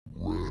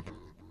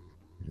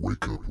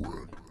Wake up,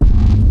 Red.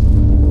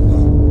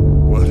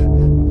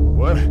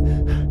 What?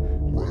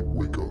 Red,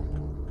 wake up.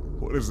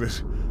 What is this?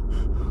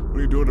 What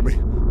are you doing to me?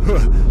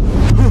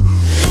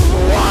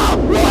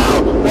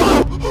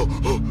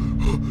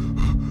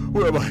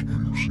 Where am I?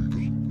 Do you see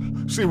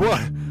them? See what?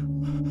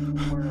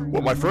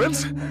 What, my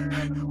friends?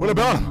 What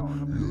about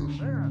them? Yes.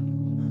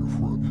 Your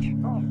friends.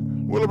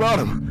 What about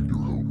them? Need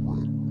your help,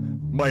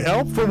 Red. My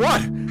help? For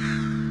what?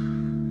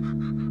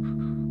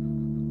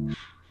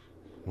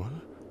 What?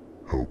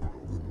 Help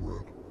them,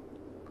 Red.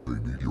 They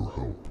need your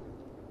help.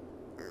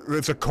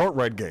 It's a cart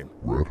ride game.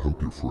 Red,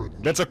 help your friends.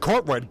 That's a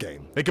cart ride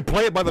game. They can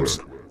play it by Red,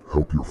 themselves.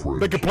 help your friends.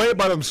 They can play it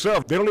by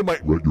themselves. They don't need my...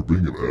 Red, you're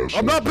being an asshole.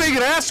 I'm not being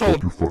an asshole.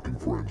 Help your fucking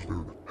friends,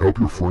 dude. Help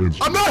your friends.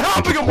 I'm not dude.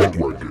 helping It's a them with cart it.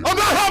 ride game. I'm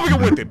not helping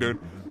them with it, dude.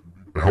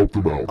 Help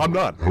them out. I'm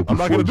not. Help I'm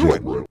your not gonna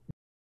friends do out, it. Red.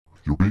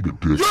 You're being a dick.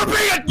 You're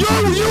being a...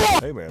 You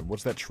are! Hey, man,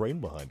 what's that train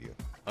behind you?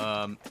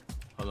 Hold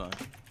on.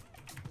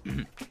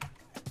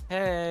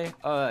 Hey,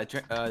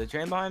 the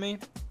train behind me?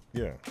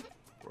 Yeah.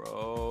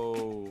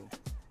 Bro.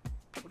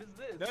 What is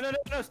this?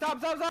 No,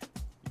 stop! You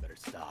better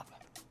stop.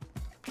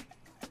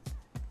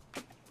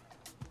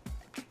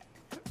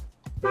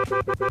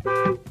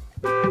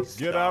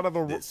 Get out of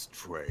the... This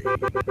train.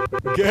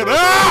 Get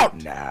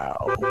out! Now.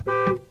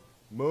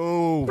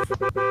 Move!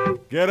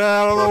 Get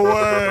out of the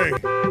way!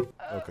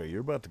 Okay,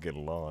 you're about to get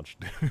launched,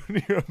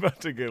 dude. You're about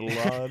to get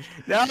launched.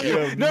 No,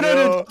 do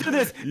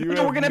this. We're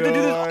gonna have to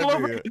do this all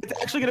over.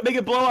 It's actually gonna make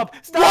it blow up.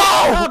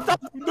 Stop!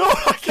 Stop! No,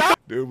 I can't.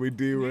 Dude, we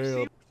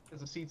derailed.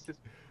 There's a seat system.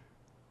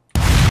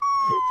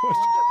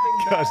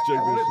 Guys, check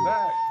this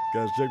shit.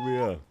 Guys, check me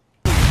out.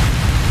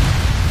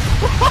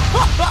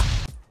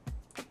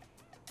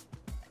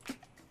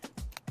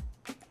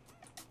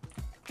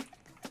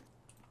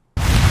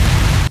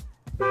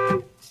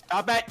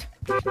 Stop it!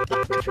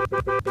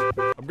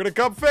 I'm gonna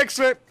come fix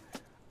it!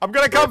 I'm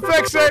gonna come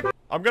fix it!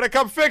 I'm gonna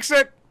come fix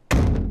it!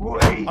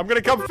 Wait. I'm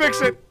gonna come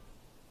fix it!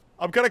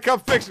 I'm gonna come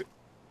fix it!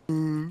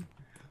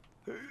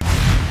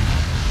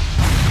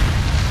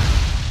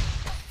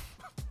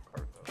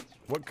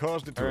 What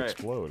caused it to Alright.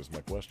 explode is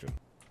my question.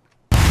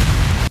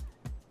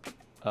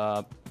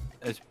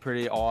 It's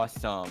pretty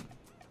awesome.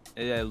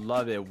 I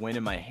love it. Wind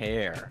in my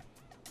hair.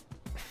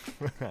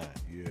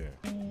 Yeah.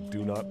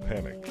 Do not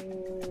panic.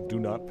 Do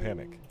not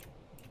panic.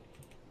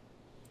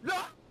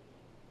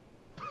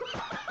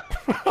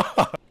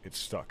 It's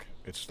stuck.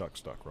 It's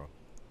stuck, Ron.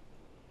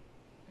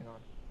 Hang on.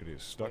 It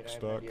is stuck, Wait, I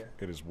have an stuck. idea.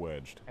 It is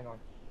wedged. Hang on.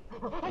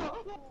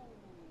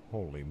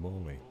 Holy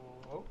moly.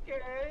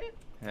 Okay.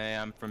 Hey,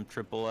 I'm from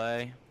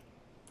AAA.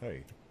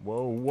 Hey.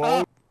 Whoa,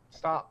 whoa.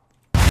 Stop.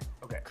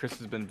 Okay. Chris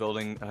has been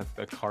building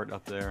a cart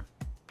up there.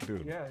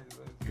 Dude, Yeah.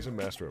 he's a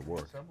master at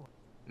work.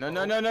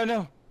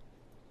 No.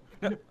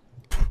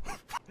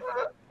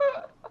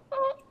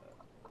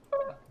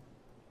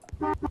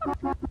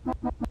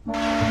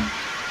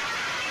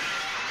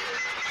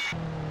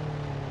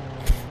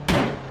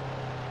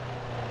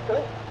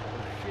 Oh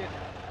shit.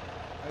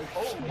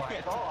 Oh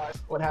my god.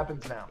 What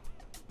happens now?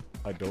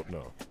 I don't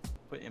know.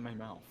 Put it in my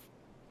mouth.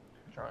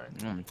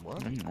 Trying.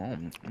 What?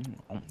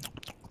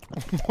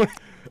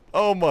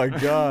 Oh my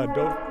god,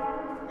 don't...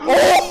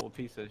 Little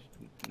piece of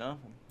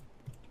nothing.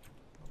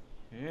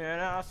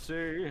 And I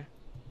see.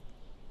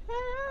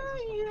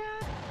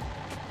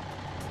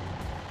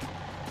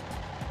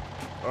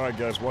 Alright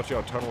guys, watch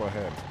out, tunnel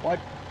ahead. What?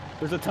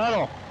 There's a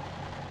tunnel.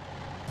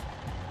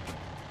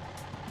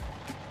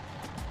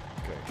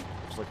 Okay,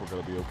 looks like we're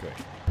gonna be okay.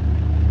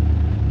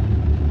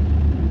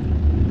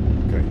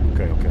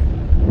 Okay.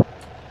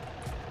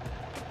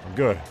 I'm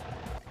good.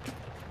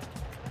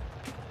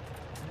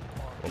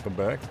 Welcome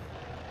back.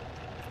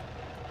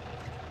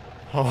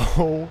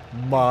 Oh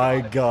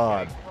my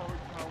god.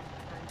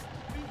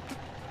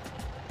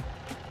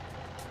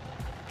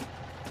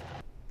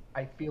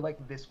 I feel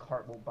like this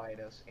cart will bite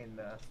us in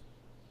the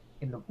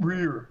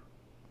rear.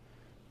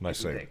 Nice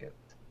if we save. take it.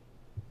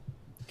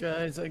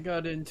 Guys, I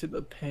got into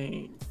the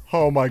paint.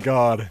 Oh my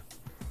god.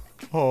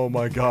 Oh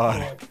my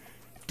god.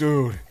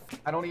 Dude.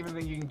 I don't even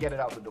think you can get it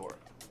out the door.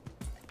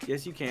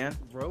 Yes, you can.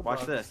 Roblox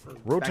Watch this. for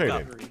Rotate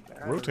Back it.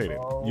 battery. Rotate it.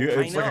 Oh. You,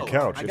 it's I like a know.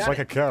 couch. I It's got like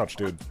it. a couch,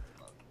 dude.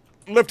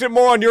 Lift it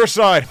more on your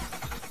side.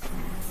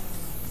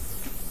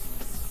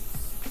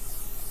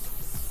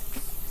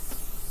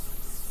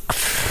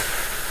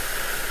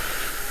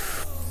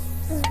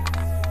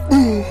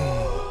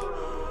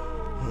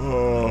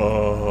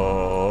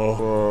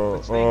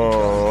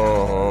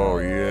 Oh,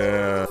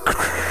 yeah.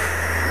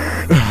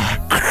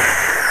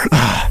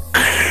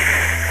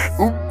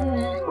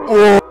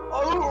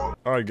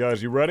 All right,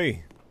 guys, you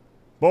ready?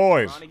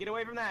 Boys. Ronnie, get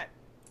away from that.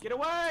 Get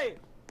away.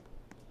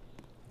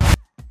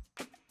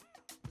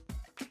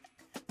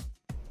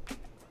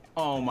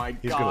 Oh my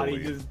He's gonna god, he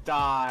leave. just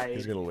died.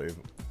 He's gonna leave.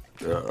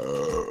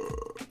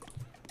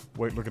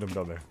 Wait, look at him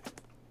down there.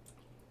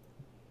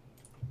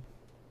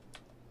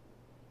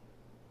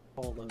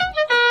 Hold on.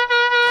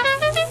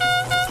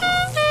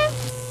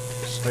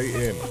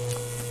 Stay in.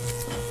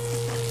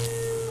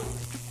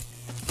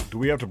 Do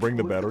we have to bring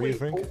the battery, you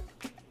think?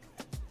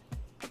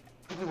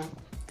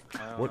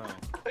 What?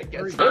 I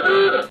guess.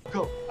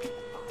 Go.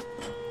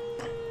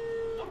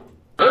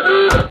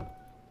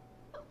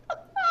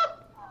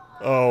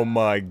 Oh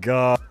my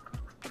god.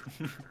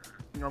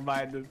 You're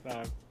buying this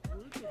time.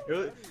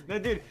 No,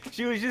 dude,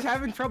 she was just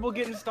having trouble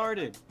getting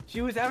started.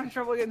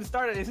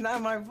 It's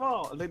not my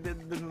fault. The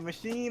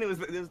machine, it was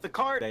the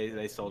cart.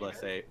 They sold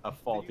us a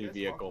faulty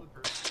vehicle.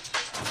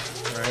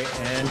 Alright,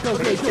 and go.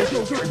 Everybody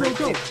in.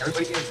 Go.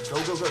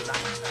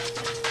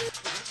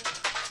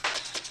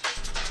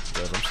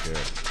 Guys, I'm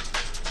scared.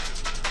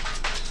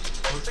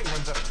 Oh, this thing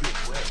runs up too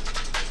quick.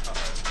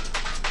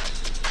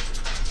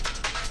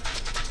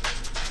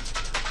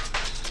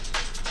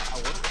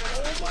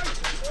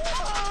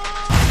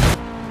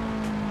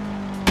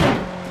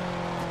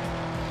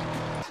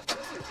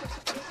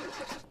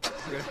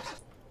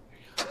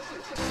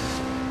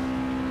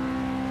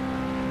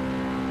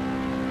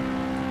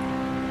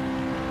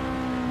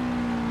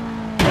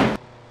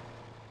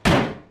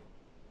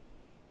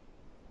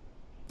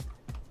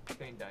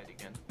 Thing died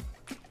again.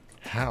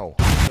 How?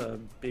 a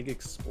big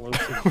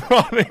explosive.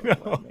 Ronnie,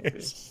 no, maybe.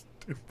 it's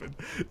stupid.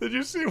 Did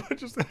you see what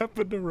just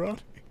happened to Ronnie?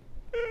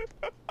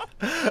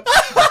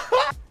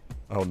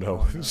 Oh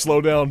no! Slow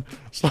down!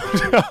 Slow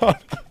down!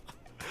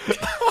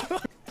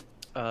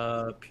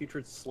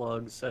 Putrid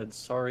Slug said,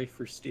 "Sorry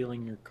for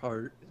stealing your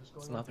cart.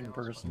 It's nothing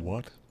personal."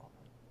 What?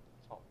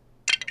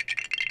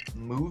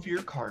 Move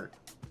your cart.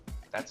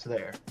 That's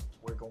there.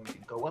 We're going to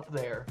go up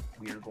there.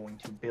 We are going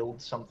to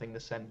build something to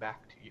send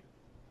back to you.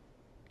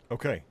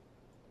 Okay.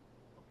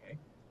 Okay.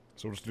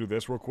 So let's do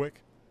this real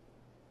quick.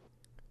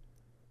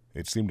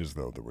 It seemed as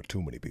though there were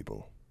too many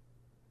people,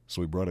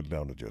 so we brought it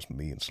down to just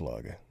me and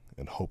Slug,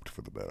 and hoped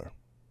for the better.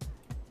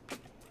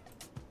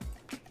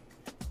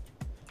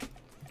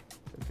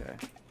 Okay.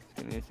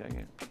 Give me a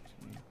second.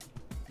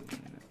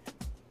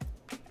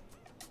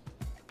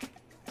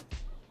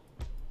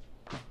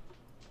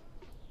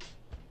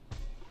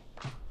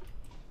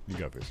 You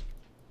got this.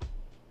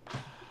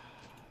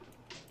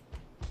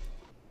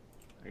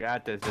 I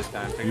got this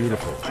time.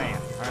 Beautiful. Alright,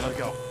 let's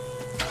go.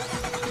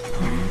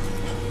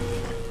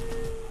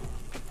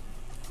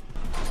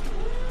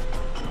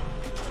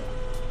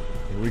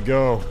 Here we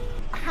go.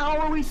 How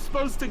are we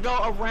supposed to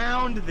go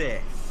around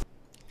this?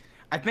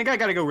 I think I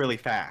gotta go really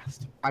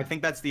fast. I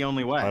think that's the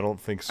only way. I don't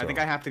think so. I think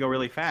I have to go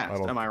really fast.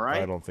 Am I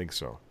right? I don't think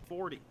so.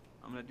 40.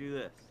 I'm gonna do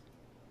this.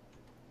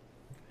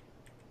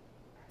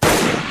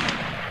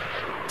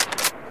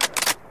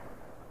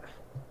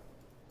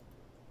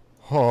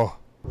 Oh.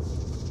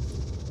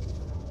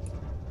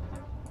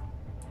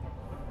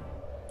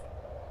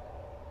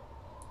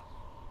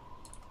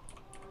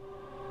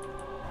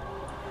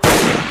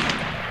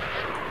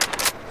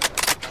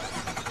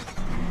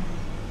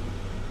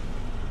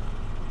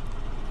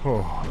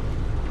 Oh.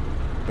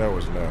 That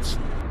was nuts.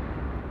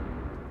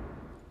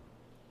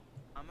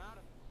 I'm out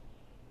of.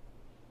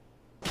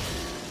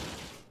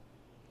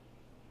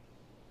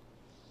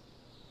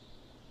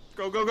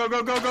 Go, go, go,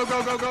 go, go, go,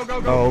 go, go, go,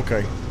 go, go. Oh,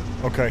 okay.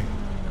 Okay.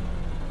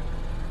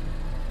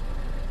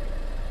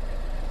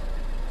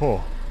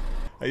 Oh.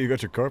 Hey, you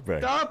got your cart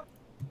back. Stop!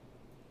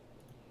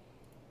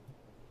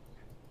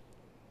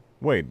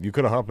 Wait, you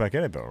could have hopped back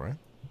in it though, right?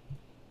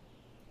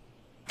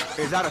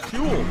 Is that a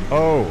fuel?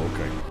 Oh,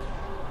 okay.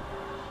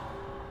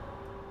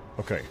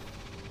 Okay.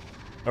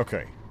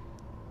 Okay.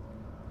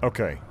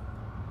 Okay.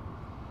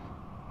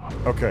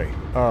 Okay.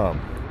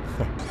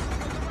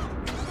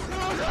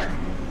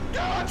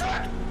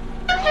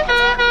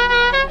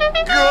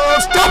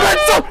 Stop it!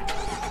 Stop!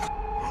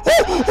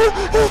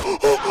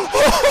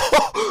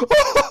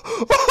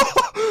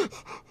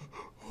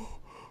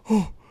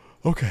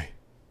 Okay.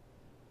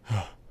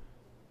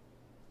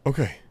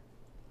 Okay.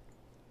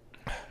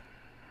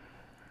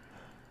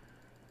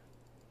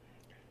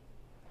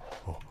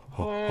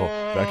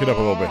 Back it up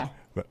a little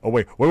bit. Oh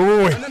wait, wait.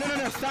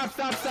 No, stop.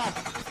 Stop.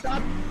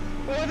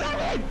 What's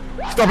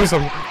happening?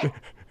 Stop it!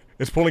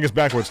 It's pulling us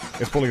backwards.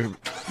 It's pulling us.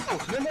 Oh,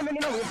 no.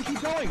 We have to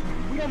keep going.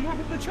 We gotta move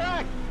with the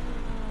track.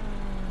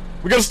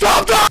 We gotta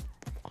stop that!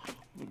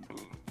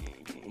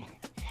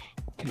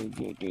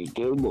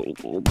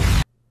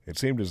 It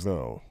seemed as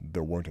though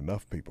there weren't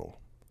enough people,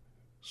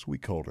 so we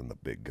called in the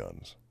big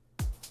guns.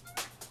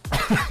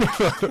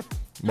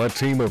 My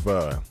team of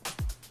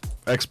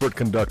expert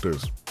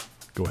conductors.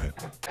 Go ahead.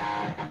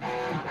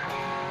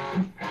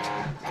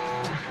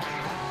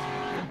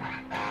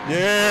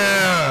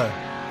 Yeah!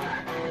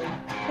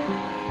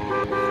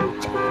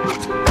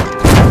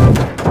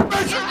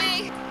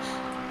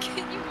 Can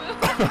you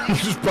move? You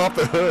just popped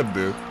the hood,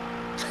 dude.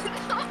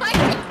 Oh my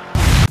god.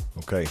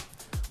 Okay.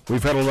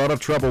 We've had a lot of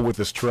trouble with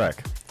this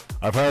track.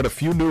 I've hired a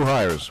few new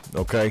hires,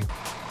 okay?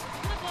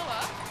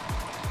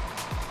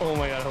 Oh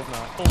my god, I hope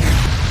not.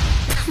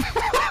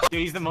 Oh. Dude,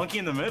 he's the monkey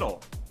in the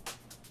middle.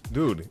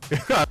 Dude.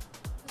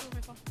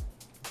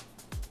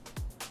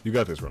 You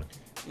got this, Ronnie.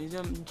 He's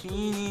a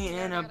genie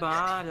in a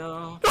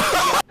bottle.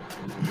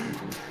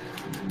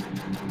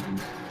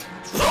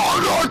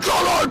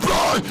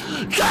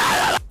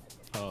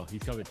 Oh,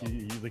 he's coming.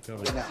 He's like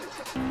coming.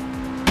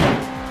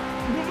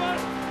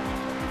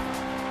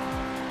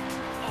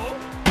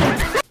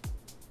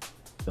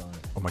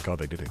 Oh my god,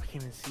 they did it. I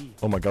can't even see.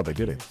 Oh my god, they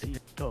did it.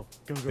 Go,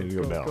 go, go, There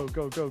you go now. go,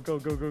 go, go, go,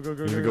 go, go, go,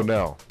 go, You need to go, go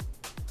now.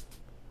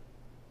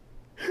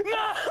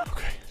 No!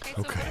 Okay. Okay,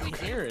 so Okay, what do we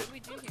okay. do? What do we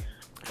do here?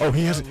 Oh,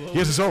 he has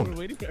his We're own.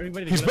 waiting for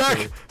everybody to He's get up back.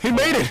 here. He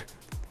made it.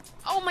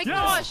 Oh my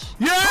gosh!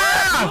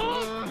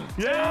 Yeah!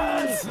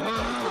 Yes!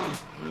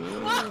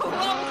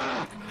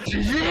 Whoa!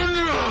 Do you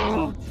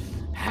know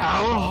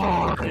how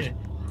hard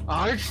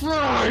I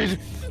tried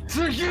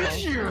to get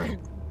here?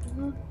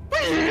 I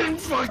didn't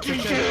fucking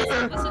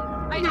care!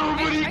 Listen,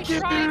 Nobody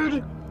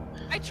cared!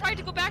 I tried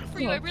to go back for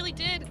you. I really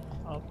did.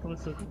 Oh,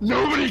 listen.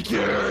 Nobody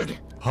cared!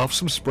 Huff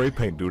some spray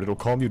paint, dude. It'll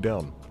calm you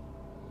down.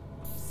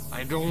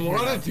 I don't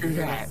want to do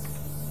that.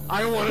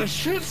 I want to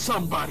shoot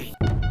somebody.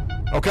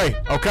 Okay,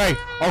 okay,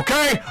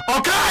 okay,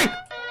 okay!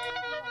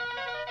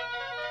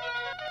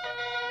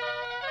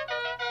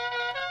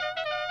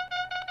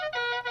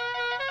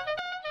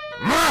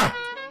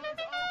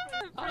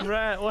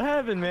 Rat, what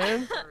happened,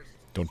 man?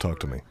 Don't talk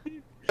to me.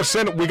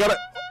 Send it. We gotta.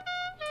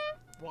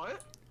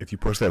 What? If you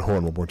push that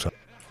horn one more time.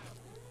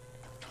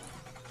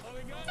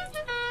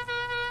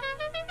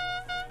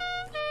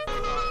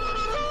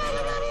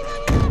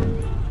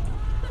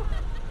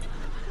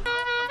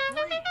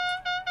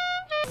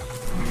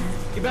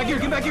 Get back here!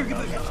 Get back here! Get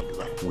back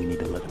here! We need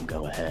to let him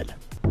go ahead.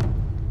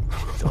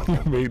 What do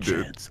you mean,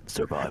 dude? Chance of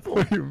survival.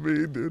 What do you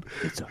mean, dude?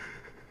 It's a,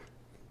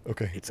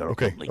 Okay, it's our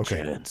okay, only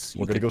okay. chance.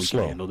 We're You gonna think go we slow.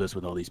 Can handle this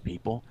with all these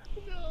people?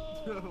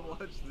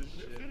 Watch this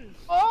shit.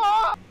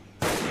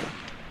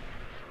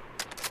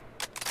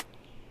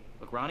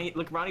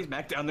 Look, Ronnie's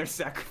back down there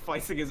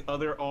sacrificing his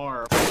other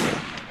arm.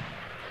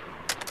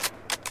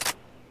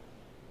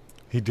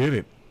 He did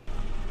it.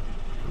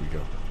 Here we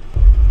go.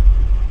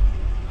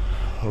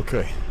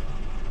 Okay.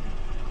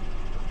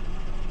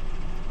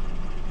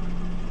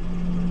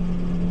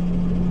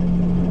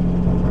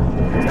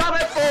 Stop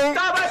it!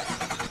 Stop it!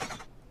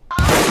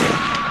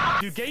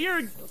 Dude, get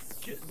your...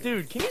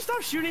 Dude, can you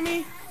stop shooting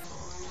me?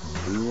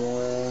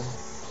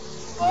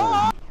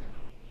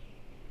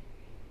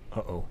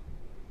 Uh-oh.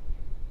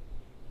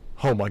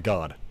 Oh my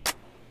god.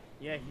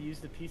 Yeah, he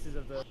used the pieces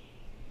of the...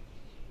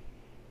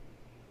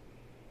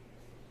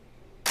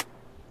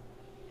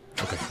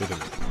 Okay, they did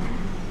it.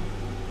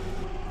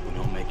 We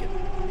don't make it.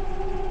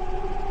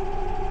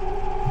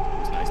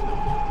 It's nice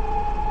knowing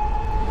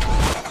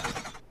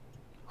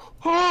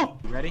Oh!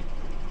 You ready?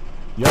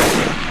 Yep.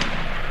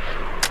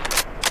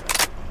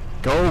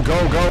 Go,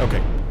 go, go!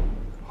 Okay.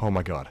 Oh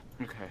my god.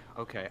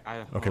 Okay.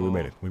 Okay, we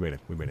made it. We made it.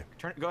 We made it.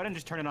 Go ahead and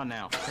just turn it on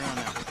now. Turn it on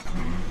now.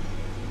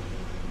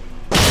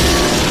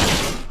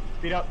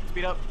 Speed up.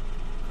 Speed up.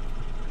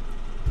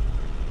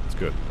 It's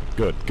good.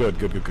 Good, good,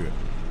 good, good, good.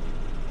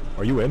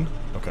 Are you in?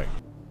 Okay.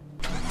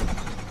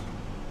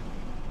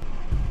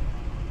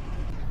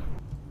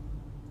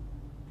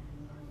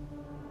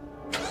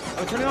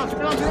 Oh, turn it on.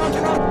 Turn it on. Turn it on.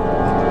 Turn it on.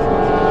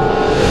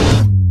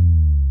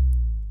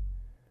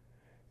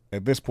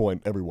 At this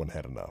point, everyone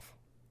had enough.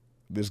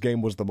 This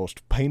game was the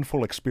most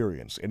painful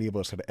experience any of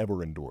us had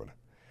ever endured.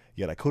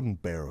 Yet I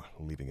couldn't bear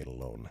leaving it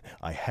alone.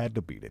 I had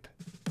to beat it.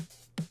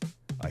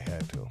 I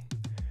had to.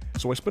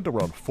 So I spent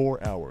around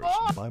 4 hours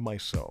by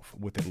myself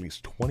with at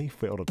least 20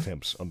 failed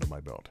attempts under my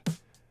belt.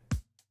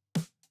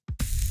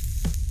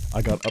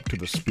 I got up to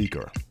the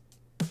speaker,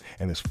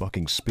 and this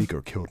fucking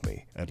speaker killed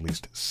me at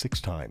least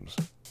 6 times.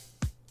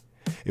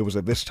 It was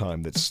at this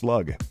time that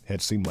Slug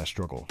had seen my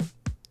struggle.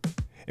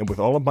 And with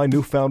all of my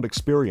newfound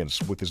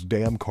experience with this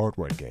damn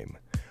Cartwright game,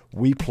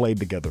 we played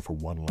together for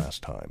one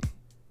last time.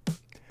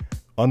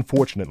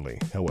 Unfortunately,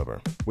 however,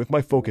 with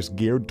my focus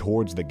geared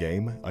towards the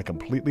game, I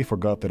completely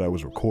forgot that I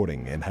was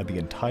recording and had the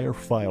entire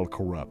file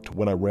corrupt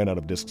when I ran out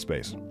of disk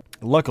space.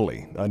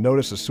 Luckily, I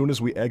noticed as soon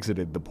as we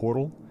exited the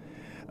portal,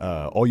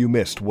 all you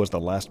missed was the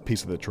last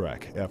piece of the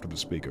track after the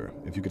speaker.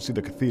 If you could see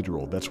the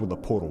cathedral, that's where the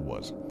portal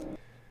was.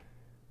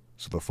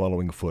 So the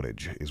following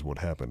footage is what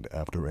happened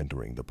after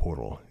entering the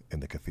portal in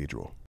the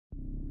cathedral.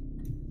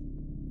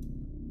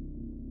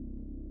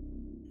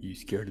 You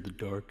scared of the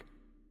dark?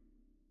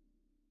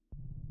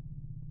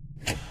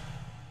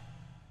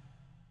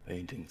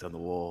 Paintings on the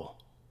wall.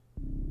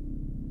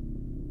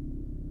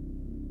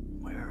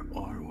 Where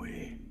are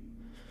we?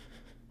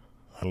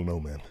 I don't know,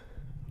 man.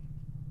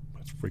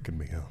 It's freaking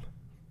me out.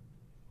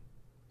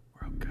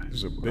 We're okay. This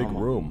is a We're big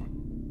almost-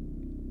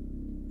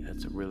 room. Yeah,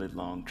 it's a really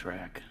long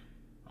track.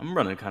 I'm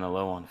running kind of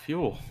low on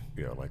fuel.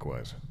 Yeah,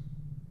 likewise.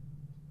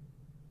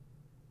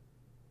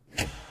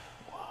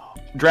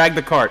 Drag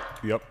the cart.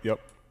 Yep, yep.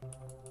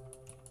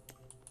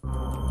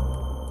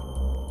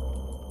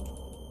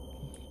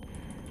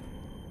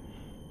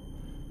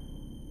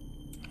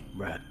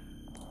 Rat.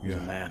 Yeah.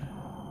 The man.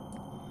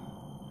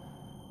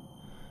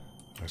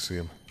 I see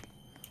him.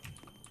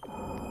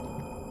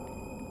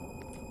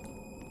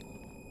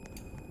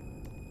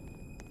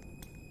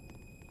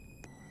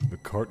 The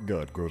cart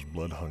god grows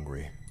blood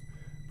hungry.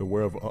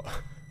 Beware of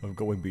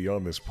going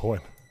beyond this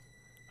point.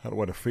 How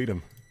do I defeat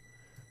him?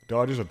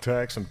 Dodge his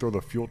attacks and throw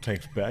the fuel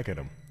tanks back at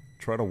him.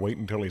 Try to wait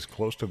until he's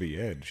close to the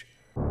edge.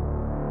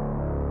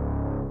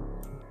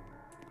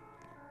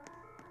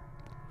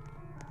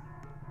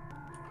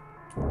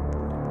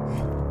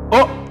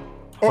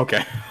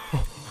 Okay.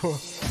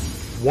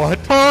 What?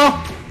 Watch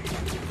out!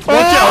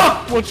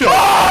 Watch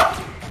out!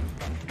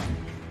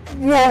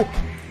 Whoa!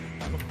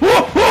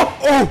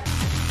 Oh!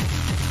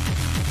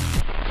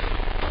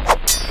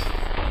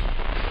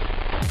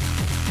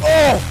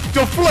 Oh!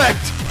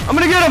 Deflect! I'm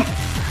gonna get him!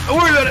 Don't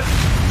worry about it!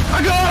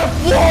 I got him!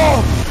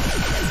 Whoa!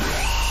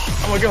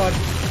 Oh my god.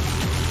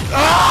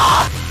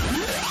 Ah!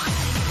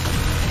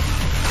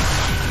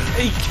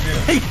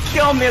 He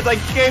killed me as I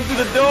came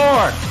through the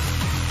door!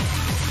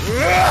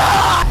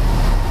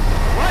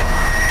 What?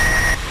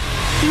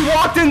 He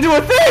walked into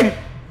a thing!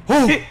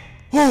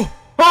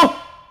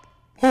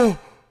 Oh!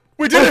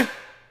 We did it!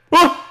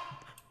 Oh!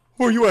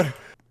 Where are you at?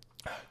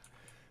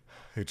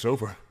 It's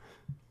over.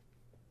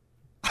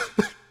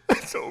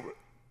 It's over.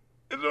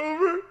 It's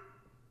over.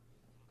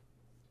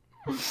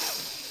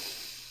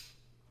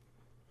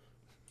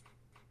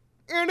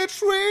 And it's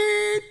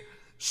sweet,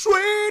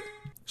 sweet,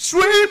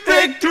 sweet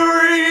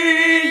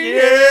victory,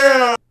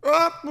 yeah.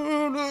 I'm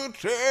gonna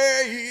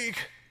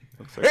take.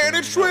 And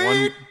it's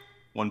sweet.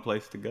 One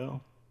place to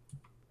go.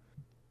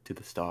 To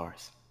the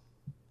stars.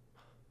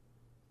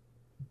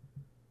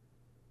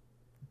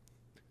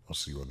 I'll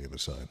see you on the other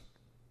side.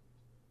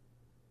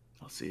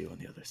 I'll see you on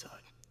the other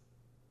side.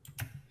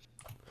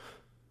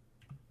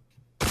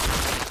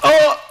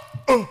 Oh!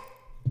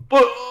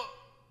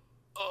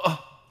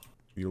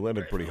 You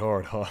landed pretty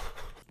hard, huh?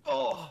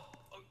 Oh!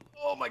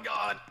 Oh my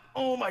god!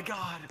 Oh my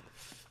god!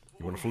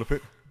 You wanna flip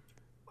it?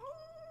 Oh,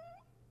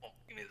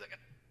 give me a second.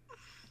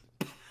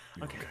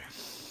 Okay.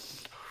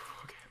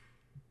 Okay.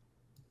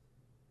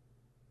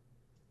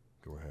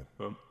 Go ahead.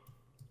 Come on.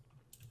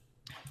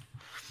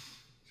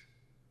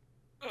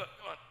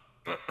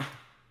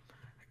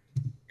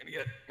 I'm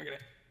gonna.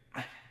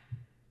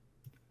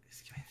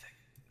 Just give me a second.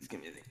 Just give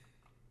me a second.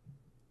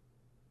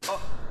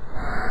 Oh!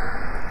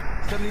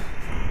 70.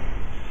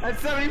 That's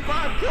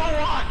 75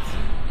 kilowatts!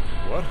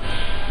 What?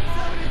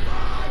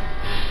 75!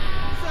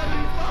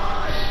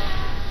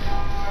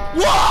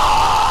 75!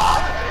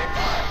 What?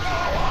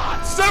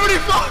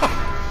 75!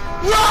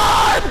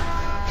 Run!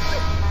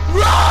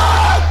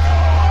 Run!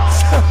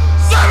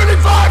 75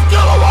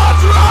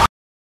 kilowatts, run!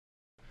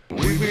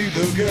 We beat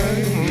the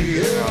game,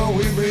 yeah,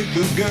 we beat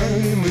the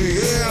game,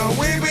 yeah,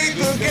 we beat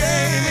the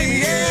game,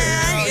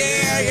 yeah,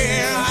 yeah,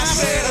 yeah. I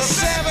said a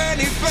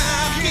 75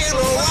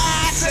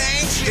 kilowatts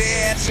ain't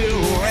shit to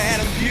add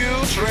a few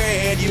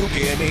tread. You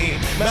can eat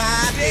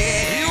my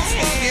dead. You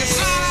fucking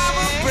son of a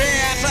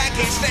bitch, I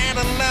can't stand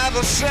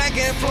another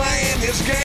second playing this game.